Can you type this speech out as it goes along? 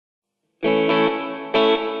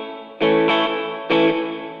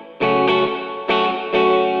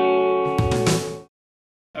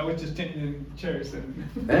changing chairs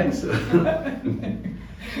and. Excellent.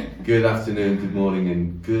 Good afternoon, good morning,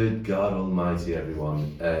 and good God Almighty,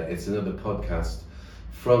 everyone. It's another podcast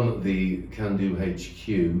from the Can Do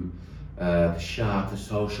HQ, S.H.O.P, the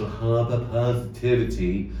social hub of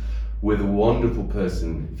positivity, with a wonderful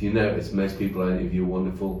person. If you notice, most people I interview are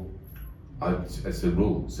wonderful. It's a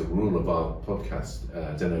rule. It's a rule of our podcast.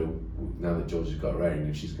 I don't know now that George has got her own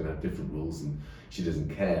if she's going to have different rules, and she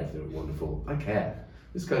doesn't care if they're wonderful. I care.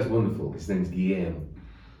 This guy's wonderful. His name's Guillaume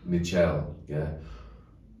Michel. Yeah.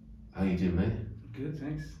 How you doing, mate? Good,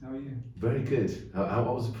 thanks. How are you? Very good.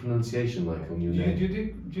 What was the pronunciation like on your name? You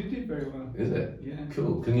did very well. Is it? Yeah.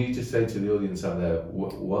 Cool. Can you just say to the audience out there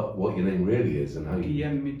what your name really is and how you?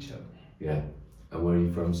 Guillaume Michel. Yeah. And where are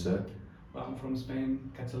you from, sir? Well, I'm from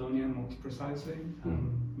Spain, Catalonia, more precisely.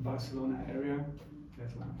 Barcelona area.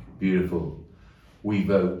 That's where I'm from. Beautiful. We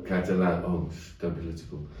vote Catalan. Oh, don't be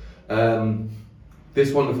political.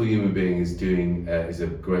 This wonderful human being is a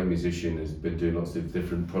great musician, has been doing lots of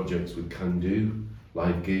different projects with Can Do,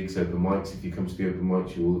 live gigs, open mics. If you come to the open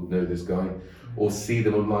mics, you will know this guy or see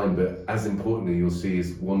them online, but as importantly, you'll see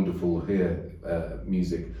his wonderful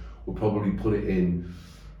music. We'll probably put it in,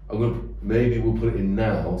 maybe we'll put it in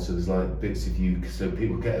now, so there's like bits of you, so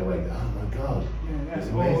people get away, oh my God, it's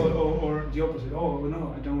amazing. Or the opposite, oh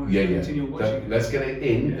no, I don't want to continue watching it. Let's get it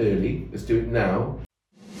in early, let's do it now.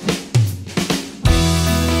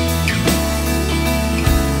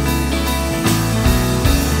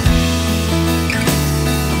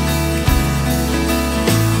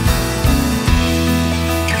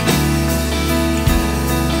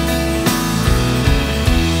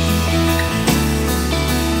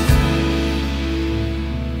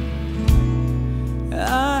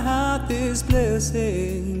 This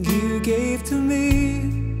blessing you gave to me,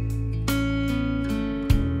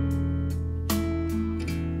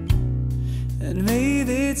 and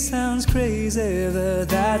maybe it sounds crazy, but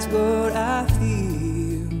that's what I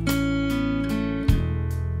feel.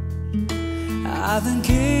 I've been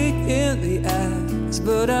kicked in the ass,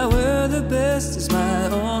 but I wear the best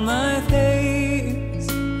smile on my face.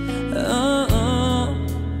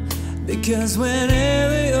 Because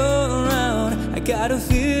whenever you're around, I gotta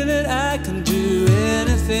feel that I can do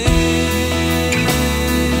anything.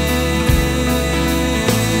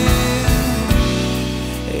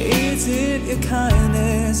 Is it your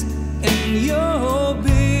kindness and your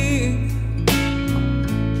being?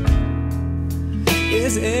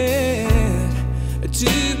 Is it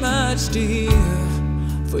too much to hear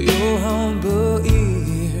for your humble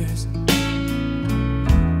ears?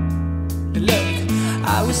 Look,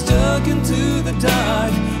 I was stuck into the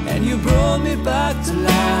dark, and you brought me back to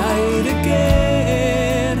light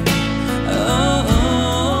again.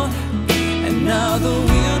 Oh, and now the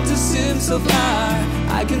winter seems so far,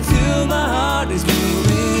 I can feel my heart is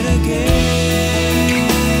moving again.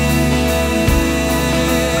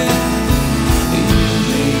 You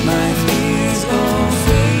made my fears all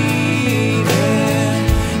fade,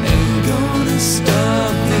 ain't gonna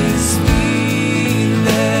stop this feeling.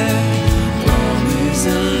 Promise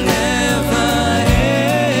I'll never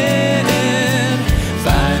end.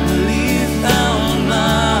 Finally found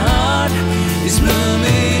my heart is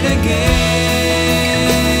blooming again.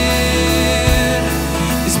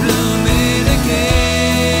 It's blooming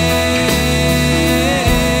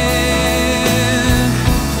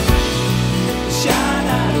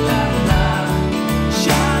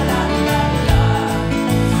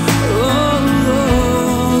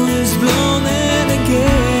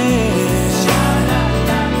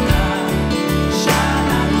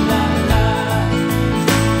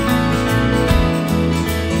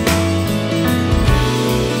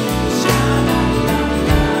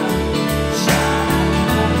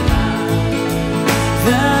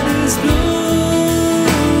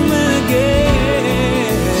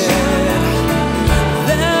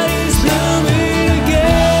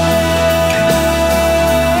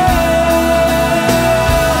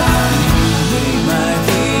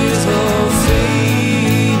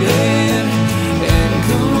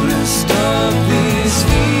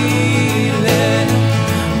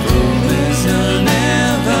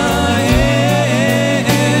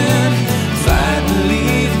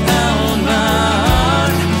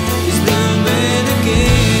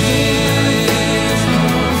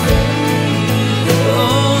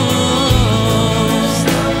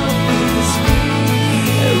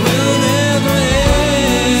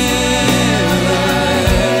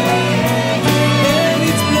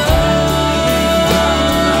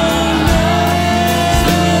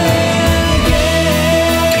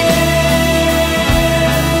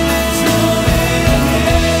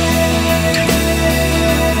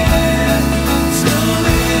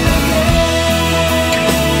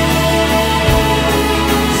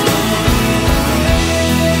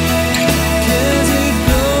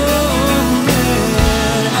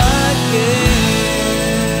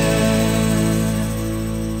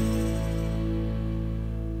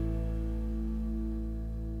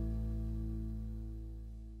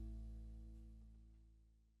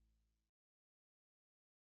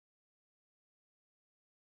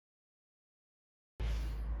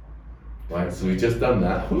Right, so we've just done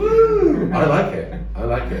that. Woo! I like it. I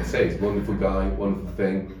like it. Say, it's a wonderful guy, wonderful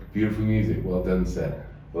thing, beautiful music. Well done, Seth.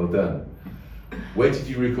 Well done. Where did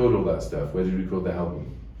you record all that stuff? Where did you record the album?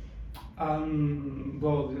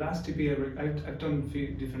 Well, the last EP I've done a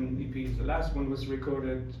few different EPs. The last one was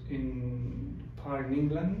recorded in part in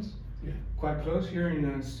England, Yeah. quite close here in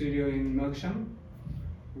a studio in Melksham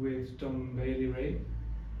with Tom Bailey Ray.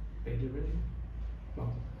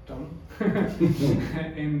 Well, Tom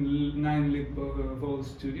in 9 Lead Vol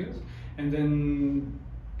Studios, and then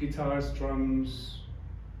guitars, drums,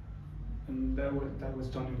 and that was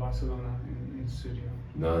done in Barcelona in studio.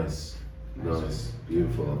 Nice. Nice.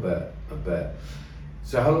 Beautiful, I bet.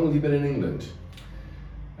 So how long have you been in England?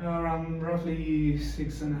 Around roughly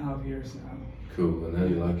 6.5 years now. Cool, and how are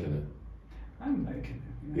you liking it? I'm liking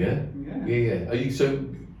it. Yeah? Yeah. Yeah. Are you, so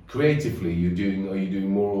creatively, are you doing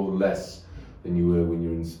more or less than you were when you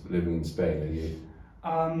were living in Spain, are you?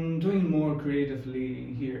 I'm doing more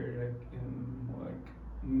creatively here, like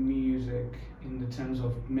music, in the terms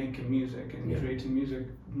of making music and Yeah. creating music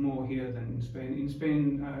more here than in Spain. In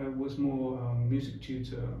Spain, I was more music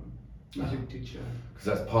tutor, music teacher. Because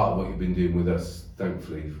that's part of what you've been doing with us,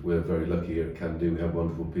 thankfully. We're very lucky here at Can Do. We have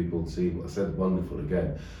wonderful people. See, I said wonderful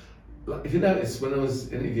again. Like, if you notice, when I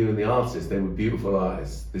was interviewing the artists, they were beautiful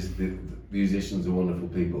artists. The musicians are wonderful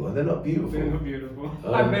people, and they're not beautiful. They're not beautiful.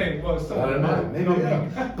 I Some don't know. Maybe not they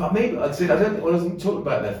me. are. But maybe I'd say I wasn't talking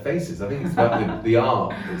about their faces. I think it's about the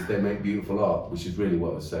art. It's they make beautiful art, which is really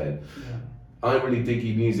what I was saying. Yeah. I really dig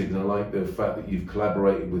your music, and I like the fact that you've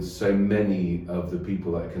collaborated with so many of the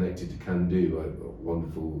people that are connected to Can Do.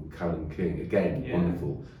 Wonderful Callum King, again, Yeah.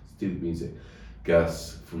 wonderful. Do the music.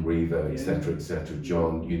 Gus from Revo, etc., etc.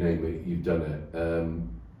 John, you name it, you've done it.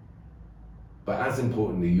 But as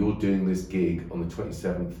importantly, you're doing this gig on the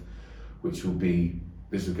 27th, which will be,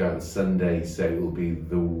 this will go out on Sunday, so it will be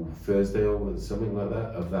the Thursday or something like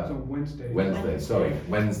that of that. So Wednesday.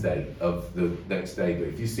 Wednesday of the next day. But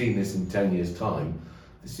if you've seen this in 10 years' time,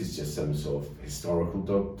 this is just some sort of historical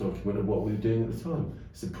document of what we were doing at the time.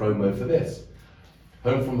 It's a promo for this.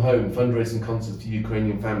 Home from Home, fundraising concerts for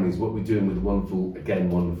Ukrainian families. What we're doing with the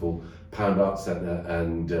wonderful Pound Art Centre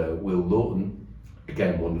and Will Lawton,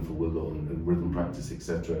 again wonderful Will Lawton, and Rhythm Practice,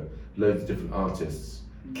 etc. Loads of different artists.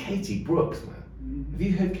 Katie Brooks, man. Have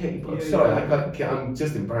you heard Katie Brooks? Yeah, Sorry, yeah. I'm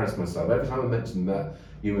just embarrassed myself. Every time I mention that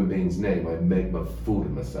human being's name, I make a fool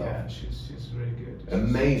of myself. Yeah, she's really good.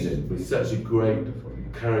 Amazing, with such a great wonderful.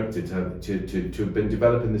 character to have been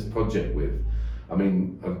developing this project with. I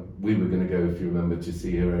mean, we were going to go, if you remember, to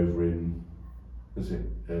see her over in, was it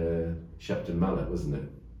Shepton Mallet, wasn't it?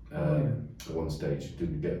 At one stage,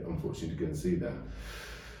 didn't get, unfortunately, to go and see that.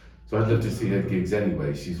 So I'd love to see her gigs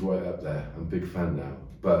anyway. She's right up there. I'm a big fan now.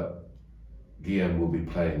 But Guillaume will be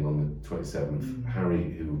playing on the 27th.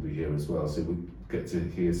 Harry, who will be here as well. So we get to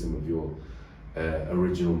hear some of your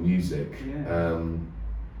original music. Yeah.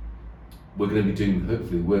 We're going to be doing,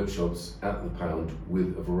 hopefully, workshops at the Pound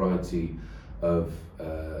with a variety of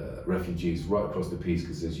refugees right across the piece,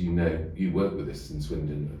 because as you know, you work with us in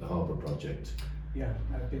Swindon at the Harbour Project. Yeah,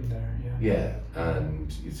 I've been there, yeah. Yeah,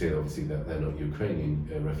 and you'd say obviously that they're not Ukrainian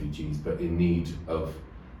refugees, but in need of,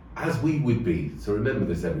 as we would be. So remember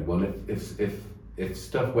this, everyone. If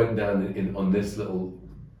stuff went down on this little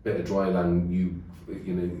bit of dry land,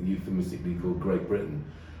 you know, euphemistically called Great Britain,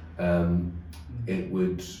 you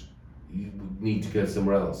would need to go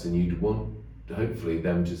somewhere else, and you'd want hopefully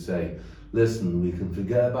them to say, listen, we can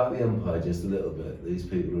forget about the empire just a little bit. These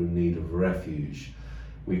people are in need of refuge.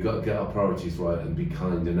 We've got to get our priorities right and be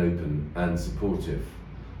kind and open and supportive.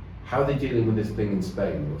 How are they dealing with this thing in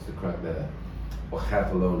Spain? What's the crack there? Or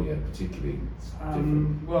Catalonia particularly?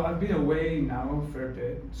 Well, I've been away now for a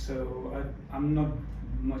bit, so I'm not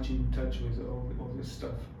much in touch with all this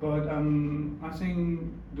stuff. But I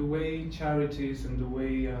think the way charities and the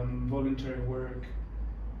way voluntary work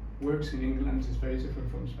works in England is very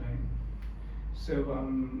different from Spain. So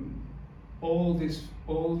all these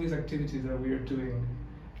activities that we are doing,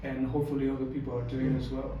 and hopefully other people are doing as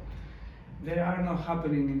well, they are not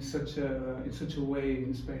happening in such a way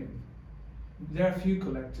in Spain. There are a few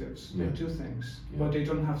collectives that do things, but they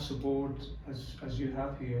don't have support as you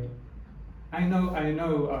have here. I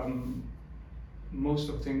know most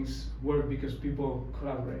of things work because people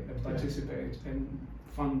collaborate and participate and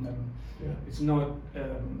fund them. Yeah. It's not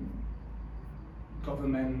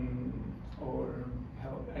government or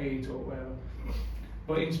help aid or well.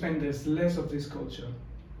 But in Spain there's less of this culture.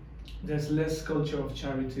 There's less culture of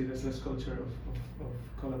charity, there's less culture of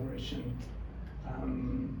collaboration.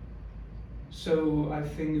 So I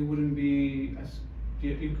think it wouldn't be as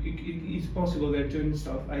it's possible they're doing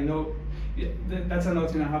stuff. I know that's another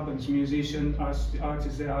thing that happens. Musicians,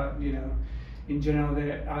 artists, they are, in general,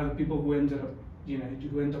 they are the people who end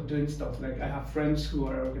up doing stuff. Like I have friends who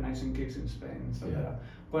are organizing gigs in Spain and stuff like that.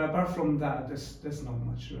 But apart from that, there's not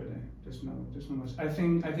much really. There's not much. I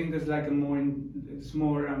think there's like more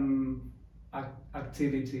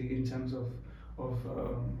activity in terms of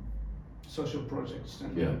social projects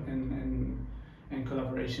and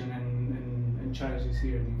collaboration and charities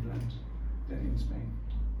here in England than in Spain.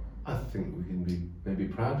 I think we can be maybe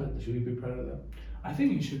proud of. Should we be proud of that? I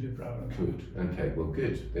think you should be proud of that. Good. Okay. Well,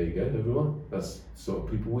 good. There you go, everyone. That's the sort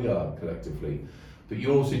of people we are collectively. But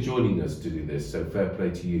you're also joining us to do this, so fair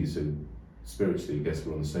play to you. So spiritually, I guess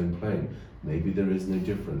we're on the same plane. Maybe there is no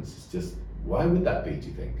difference. It's just, why would that be, do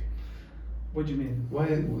you think? What do you mean? Why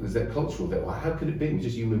is that cultural? How could it be? We're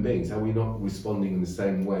just human beings. Are we not responding in the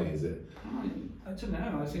same way? Is it? I don't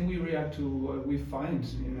know. I think we react to what we find,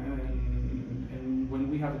 and when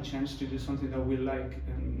we have a chance to do something that we like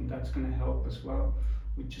and that's going to help as well,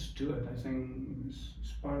 we just do it. I think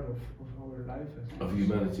it's part of our life. I think. Of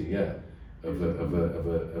humanity, yeah. Of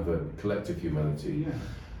a collective humanity. Yeah.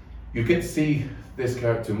 You get to see this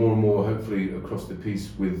character more and more, hopefully, across the piece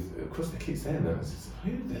across the kids there now. It's just,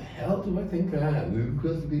 who the hell do I think I am?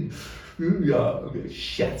 Okay,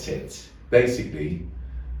 shut it. Basically,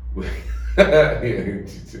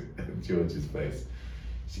 George's face.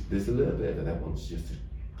 There's a little bit of that one's just to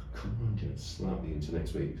come on, just slightly into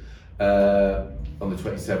next week. On the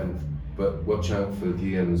 27th, but watch out for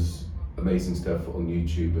Guillem's amazing stuff on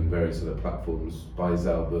YouTube and various other platforms. Buy his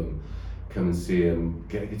album, come and see him,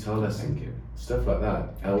 get a guitar lesson, Thank you. Stuff like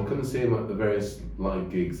that. And we'll come and see him at the various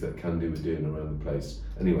live gigs that Can Do are doing around the place.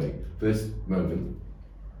 Anyway, for this moment,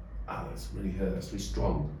 that's really hurt, that's really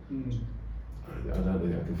strong. I don't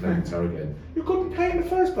think I can play guitar again. You couldn't play in the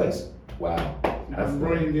first place. Wow. I'm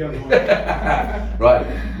running the other one. Right,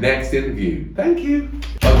 next interview. Thank you.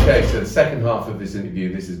 Okay, so the second half of this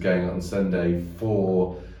interview, this is going on Sunday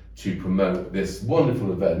to promote this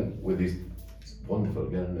wonderful event with these, it's wonderful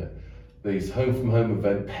again, isn't it? This home from home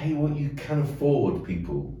event. Pay what you can afford,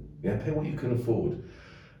 people. Yeah, pay what you can afford.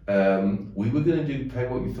 We were going to do pay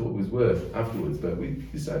what you thought it was worth afterwards, but we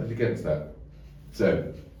decided against that.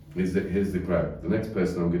 So here's the crowd. The next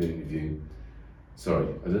person I'm going to interview. Sorry,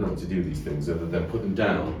 I don't know what to do with these things other than put them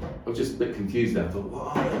down. I was just a bit confused. I thought,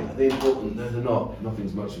 well, are they important? No, they're not.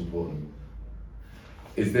 Nothing's much important.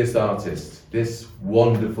 Is this artist, this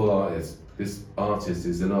wonderful artist. This artist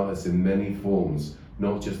is an artist in many forms,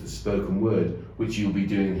 not just the spoken word, which you'll be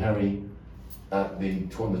doing, Harry, at on the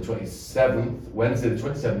 27th, Wednesday the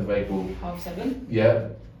 27th of April. 7:30. Yeah,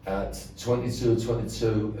 at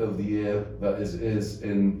 22 of the year. That is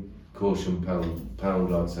in Corsham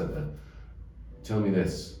Pound Art Centre. Tell me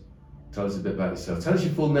this. Tell us a bit about yourself. Tell us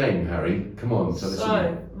your full name, Harry. Come on, tell us your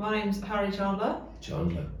name. So, my name's Harry Chandler.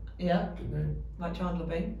 Chandler. Yeah. Good name. Like Chandler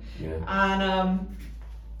Bing. Yeah. And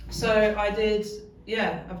so I did,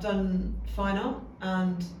 I've done fine art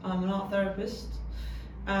and I'm an art therapist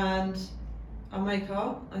and I make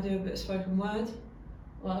art. I do a bit of spoken word.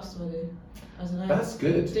 What else do I do? I don't know. That's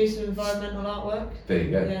good. Do some environmental artwork. There you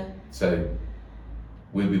go. Yeah. So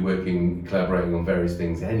we'll be collaborating on various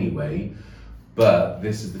things anyway, but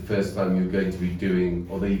this is the first time you're going to be doing,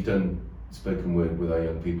 although you've done spoken word with our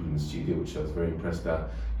young people in the studio, which I was very impressed at,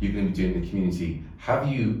 you're going to be doing the community. Have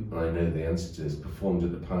you, and I know the answer to this, performed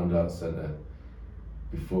at the Pound Art Centre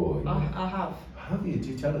before? I have. Have you? Do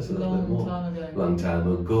you tell us a little bit more? Long time ago. Long time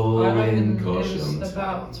ago I reckon in it Corsham. was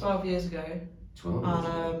about 12 years ago. 12 And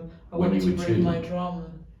I when wanted you to were bring two? my drama.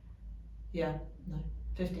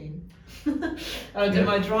 15. I did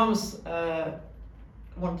my dramas.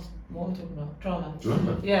 What I'm talking about? Drama.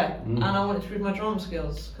 Drama. Yeah, Mm. and I wanted to prove my drama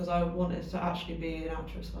skills because I wanted to actually be an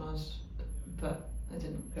actress when I was, but it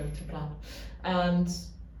didn't go to plan. And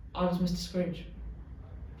I was Mr. Scrooge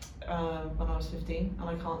when I was 15, and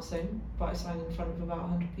I can't sing, but I sang in front of about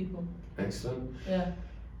 100 people. Excellent. Yeah.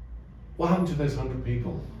 What happened to those 100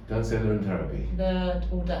 people? Don't say they're in therapy. They're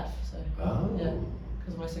all deaf, so Oh. yeah,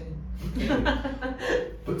 because of my singing.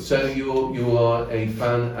 But so you are a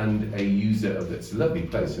fan and a user of it. It's a lovely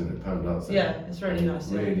place, isn't it? Pound Art Centre. Yeah, it's really nice.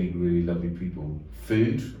 Yeah. Really, really lovely people.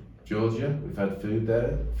 Food, Georgia. We've had food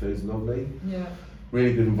there. Food's lovely. Yeah.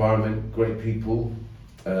 Really good environment. Great people.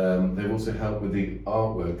 They've also helped with the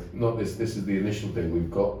artwork. Not this. This is the initial thing.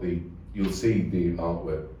 We've got the. You'll see the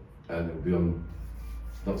artwork, and it'll be on.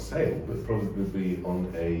 Not sale, but probably be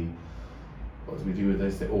on a. What do we do with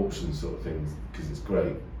those? The auction sort of things, because it's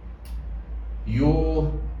great.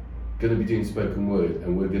 Your going to be doing spoken word,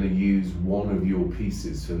 and we're going to use one of your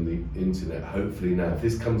pieces from the internet. Hopefully, now, if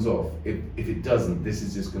this comes off, if it doesn't, this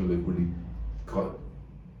is just going to look really quite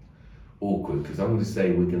awkward, because I'm going to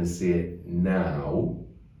say we're going to see it now.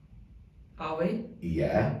 Are we?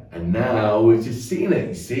 Yeah, and now we've just seen it.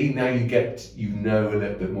 You see, now you know a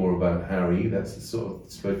little bit more about Harry. That's the sort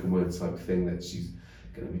of spoken word type thing that she's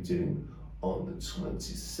going to be doing on the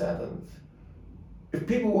 27th. If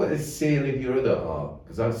people want to see any of your other art,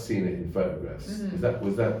 because I've seen it in photographs,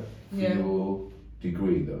 was that for your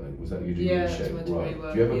degree though? Was that your degree Yeah, shape? that's my degree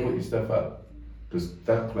work, Do you ever yeah. put your stuff up? Because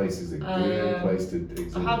that place is a good place to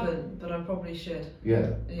exhibit. I haven't, but I probably should.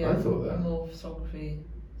 Yeah, I thought that. More photography.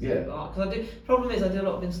 Yeah. Because I do. Problem is, I do a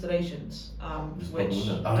lot of installations, which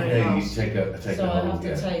you last. take a So I have to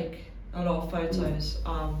yeah. take a lot of photos,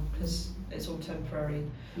 because it's all temporary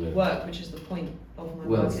work, which is the point of my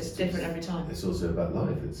work. It's different every time. It's also about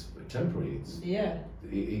life. It's temporary. It's Yeah.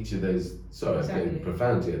 each of those. Sorry, Exactly. I'm getting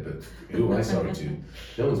profound here, but who am I sorry to?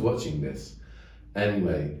 No one's watching this.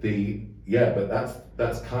 Anyway, but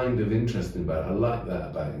that's kind of interesting about it. I like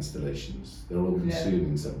that about installations. They're all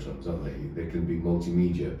consuming sometimes, aren't they? They can be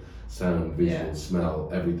multimedia, sound, visual, smell,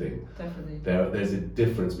 everything. Definitely. There's a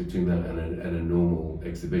difference between that and a normal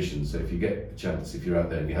exhibition. So if you get a chance, if you're out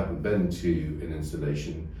there and you haven't been to an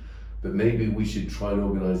installation, but maybe we should try and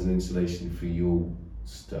organise an installation for your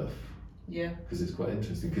stuff. Yeah. Because it's quite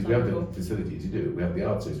interesting. Because we have the facility to do it. We have the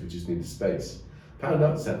artists. We just need the space. Pound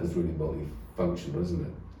Art Centre is really multifunctional, isn't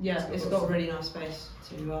it? Yeah, it's got really nice space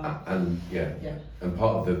to. And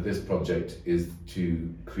part of this project is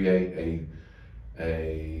to create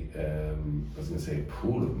I was going to say a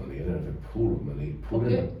pool of money. I don't know if a pool of money.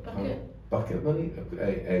 Bucket of money.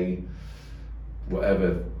 A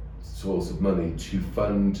whatever source of money to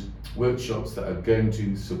fund workshops that are going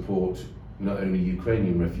to support not only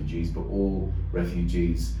Ukrainian refugees but all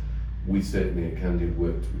refugees. We certainly at Candy have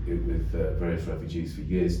worked with various refugees for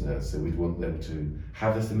years now, so we'd want them to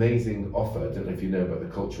have this amazing offer. I don't know if you know about the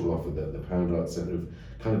cultural offer that the Pound Art Centre have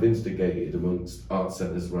kind of instigated amongst art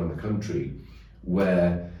centres around the country,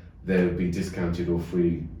 where there would be discounted or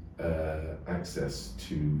free access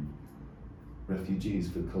to refugees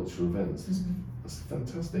for cultural events. That's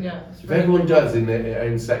fantastic. Yeah, if everyone does in their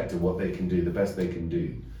own sector what they can do, the best they can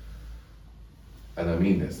do, and I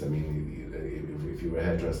mean this, if you were a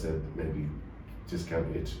hairdresser, maybe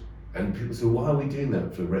discount it. And people say, why are we doing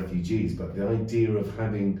that for refugees? But the idea of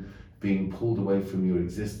being pulled away from your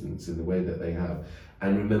existence in the way that they have.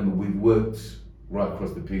 And remember, we've worked right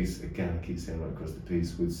across the piece, again, I keep saying right across the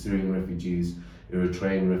piece, with Syrian refugees,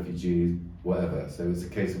 Eritrean refugees, whatever. So it's a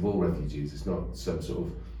case of all refugees. It's not some sort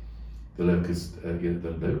of the locust and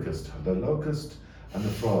the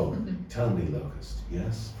frog. Tell me, locust.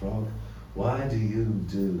 Yes, frog. Why do you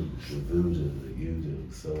do the voodoo that you do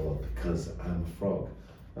so well? Because I'm a frog.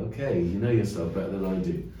 Okay, you know yourself better than I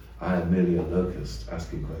do. I am merely a locust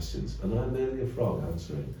asking questions, and I'm merely a frog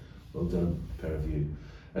answering. Well done, pair of you.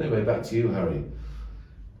 Anyway, back to you, Harry.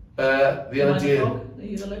 The idea. Are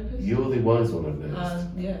you the locust? You're the wise one, I've noticed.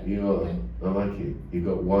 Yeah. You are. Okay. I like you. You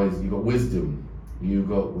got wisdom. You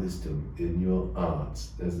got wisdom in your art.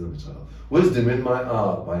 There's another title. Wisdom in My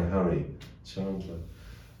Art by Harry Chandler.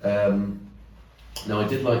 Now, I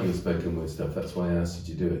did like your spoken word stuff. That's why I asked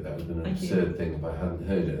you to do it. That would have been an absurd thing if I hadn't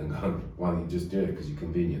heard it and gone, why don't you just do it because you're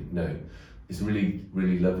convenient? No. It's a really,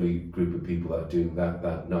 really lovely group of people that are doing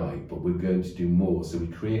that night, but we're going to do more. So we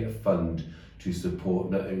create a fund to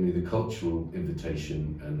support not only the cultural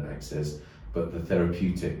invitation and access, but the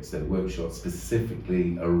therapeutics, the workshops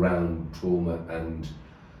specifically around trauma and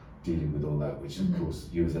dealing with all that, which of course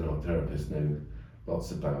you as an art therapist know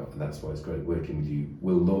lots about, and that's why it's great working with you.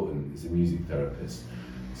 Will Lawton is a music therapist.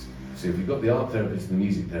 So if you've got the art therapist and the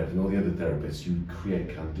music therapist and all the other therapists, you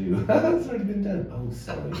create Can Do. That's already been done. Oh,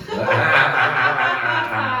 sorry.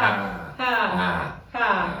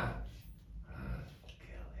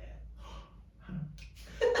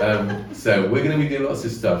 So we're going to be doing lots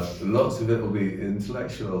of stuff. Lots of it will be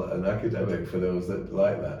intellectual and academic for those that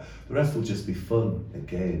like that. The rest will just be fun and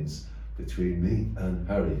games between me and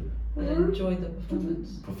Harry. And enjoy the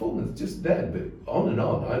performance. Performance just then, but on and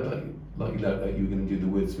on. I like you were going to do the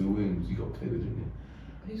words for wounds. You got COVID, didn't you?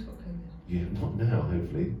 Who's got COVID? Yeah, not now,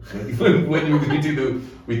 hopefully. when you were going to do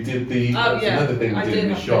another thing we did in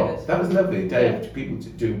the shop. COVID. That was lovely. A day of people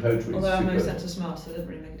doing poetry. Although I have no sense of smell, so it doesn't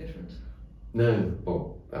really make a difference. No,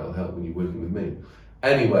 well, that'll help when you're working with me.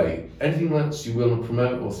 Anyway, anything else you want to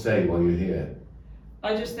promote or say while you're here?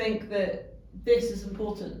 I just think that this is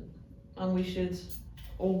important, and we should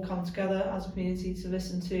all come together as a community to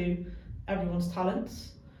listen to everyone's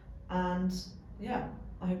talents, and yeah,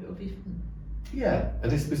 I hope it will be fun. Yeah,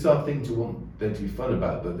 and it's a bizarre thing to want there to be fun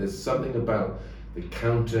about, but there's something about the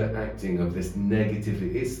counteracting of this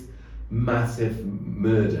negativity. It's massive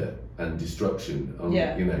murder and destruction,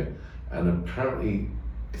 you know, and apparently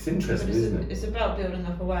it's interesting, isn't it? It's about building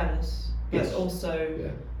up awareness, but Yes. it's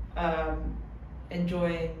also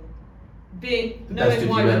enjoying The knowing best of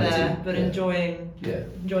why we're humanity. there, but Yeah. enjoying Yeah.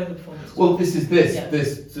 the performance. Well, this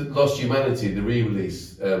Yeah. Lost Humanity, the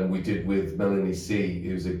re-release we did with Melanie C,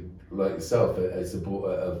 who's like yourself, a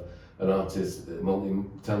supporter of an artist, a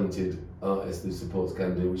multi-talented artist who supports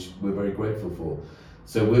Candu, which we're very grateful for.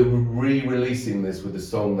 So we're re-releasing this with a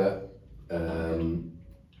song that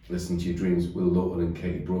Listen to Your Dreams, Will Lawton and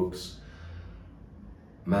Katie Brooks.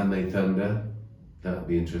 Man-Made Thunder, that would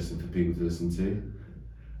be interesting for people to listen to.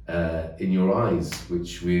 In Your Eyes,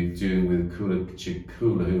 which we're doing with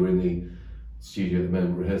Kula, who are in the studio at the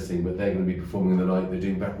moment rehearsing, but they're going to be performing the night. They're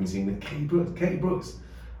doing backing singing with Katie Brooks. Katie Brooks,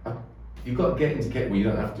 you've got to get into Katie. Well, you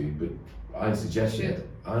don't have to, but I suggest it.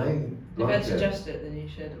 I If like Ed it. suggests it, then you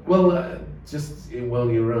should. Well, just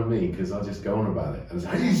while you're around me, because I'll just go on about it. And it's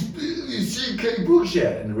like, you see Katie Brooks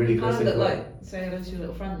yet? And really Kind of classic. look like say hello to your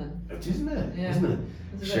little friend then. Isn't it? Yeah. Isn't it?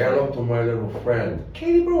 It's a Say bit hello like- to my little friend,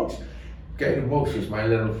 Katie Brooks. Katie Brooks is my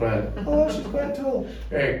little friend. Oh, she's quite tall.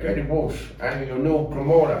 Hey, Katie Brooks, I'm your new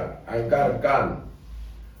promoter. I've got a gun.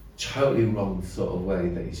 Totally wrong sort of way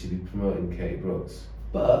that you should be promoting Katie Brooks.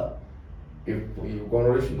 But if you're going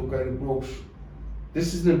to listen to Katie Brooks,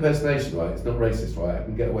 this is an impersonation, right? It's not racist, right? I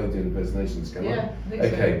can get away doing impersonations, can I? Yeah, I think so.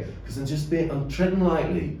 Okay, because I'm treading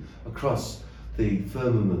lightly across the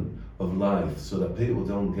firmament of life so that people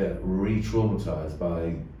don't get re-traumatized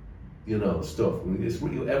by, you know, stuff. I mean, it's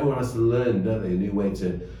really, everyone has to learn, don't they, a new way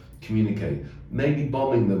to communicate. Maybe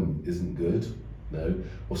bombing them isn't good, no,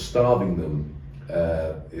 or starving them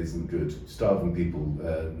isn't good. Starving people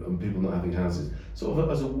and people not having houses. Sort of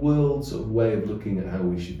as a world sort of way of looking at how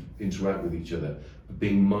we should interact with each other, but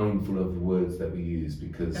being mindful of the words that we use,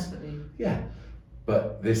 because Definitely. yeah.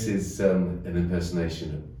 But this is an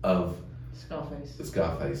impersonation of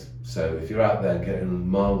Scarface. So if you're out there getting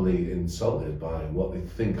mildly insulted by what they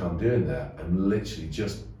think I'm doing there, I'm literally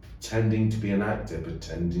just pretending to be an actor,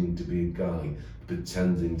 pretending to be a guy,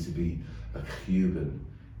 pretending to be a Cuban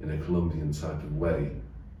in a Colombian type of way.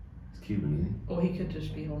 It's Cuban, isn't he? Or he could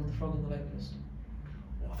just be on the Frog and the Locust.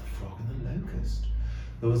 What, the Frog and the Locust?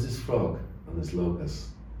 There was this frog and this locust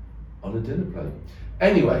on a dinner plate.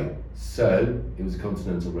 Anyway, so it was a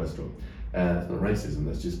continental restaurant. It's not racism,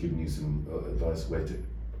 that's just giving you some advice where to.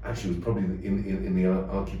 Actually, it was probably in the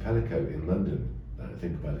archipelago in London, now that I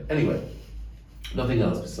think about it. Anyway, nothing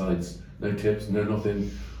else besides no tips, no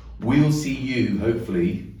nothing. We'll see you,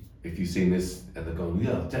 hopefully, if you've seen this and they're going,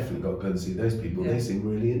 yeah, I've definitely got to go and see those people. Yeah. They seem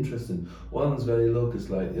really interesting. One's very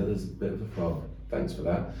locust-like, the other's a bit of a frog. Thanks for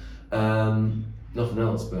that. Nothing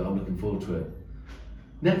else, but I'm looking forward to it.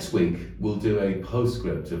 Next week, we'll do a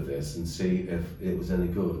postscript of this and see if it was any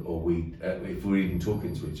good, or if we're even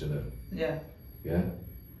talking to each other. Yeah. Yeah?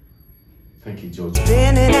 Thank you, George.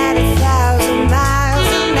 Spinning at 1,000 miles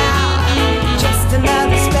an hour, just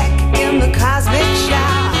another speck in the cosmos.